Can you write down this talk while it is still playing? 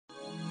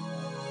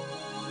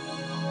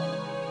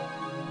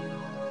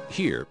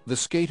Here, the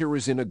skater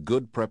is in a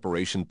good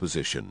preparation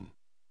position.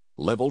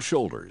 Level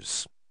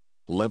shoulders,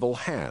 level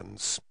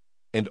hands,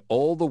 and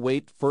all the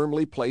weight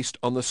firmly placed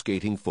on the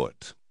skating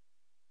foot.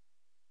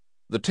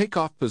 The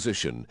takeoff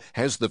position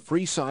has the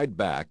free side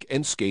back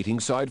and skating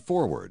side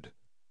forward.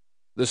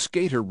 The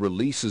skater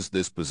releases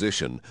this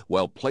position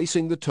while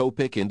placing the toe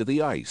pick into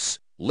the ice,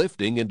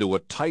 lifting into a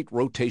tight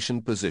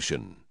rotation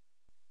position.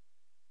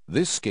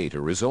 This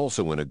skater is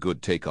also in a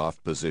good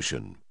takeoff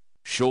position,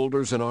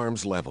 shoulders and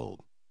arms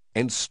level,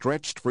 and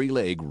stretched free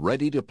leg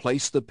ready to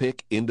place the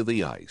pick into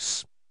the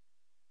ice.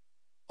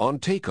 On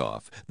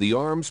takeoff, the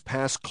arms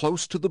pass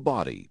close to the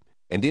body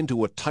and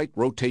into a tight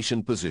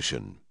rotation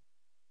position.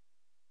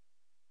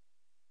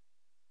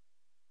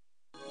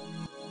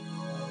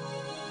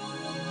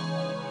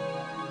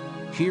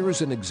 Here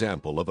is an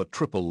example of a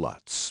triple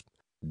Lutz.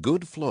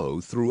 Good flow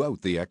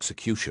throughout the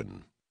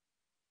execution.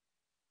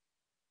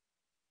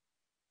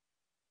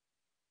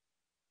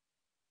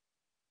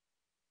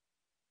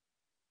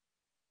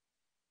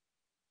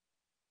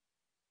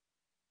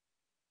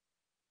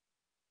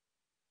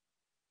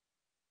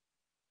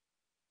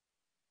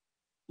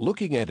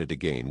 Looking at it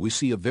again, we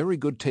see a very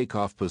good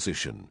takeoff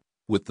position,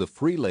 with the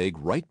free leg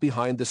right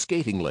behind the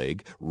skating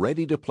leg,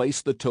 ready to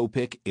place the toe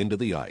pick into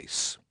the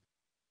ice.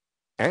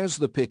 As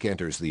the pick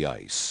enters the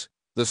ice,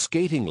 the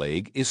skating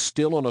leg is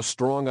still on a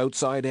strong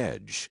outside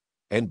edge,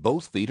 and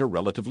both feet are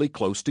relatively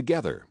close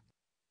together.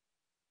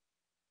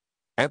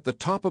 At the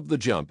top of the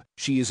jump,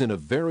 she is in a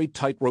very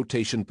tight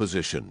rotation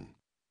position.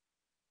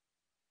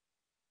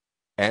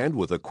 And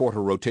with a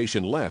quarter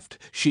rotation left,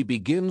 she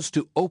begins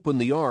to open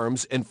the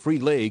arms and free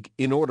leg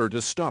in order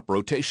to stop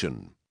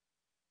rotation.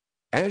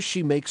 As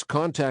she makes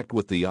contact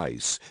with the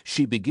ice,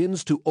 she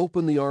begins to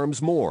open the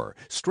arms more,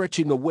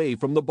 stretching away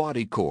from the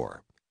body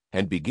core,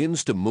 and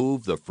begins to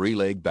move the free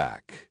leg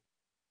back.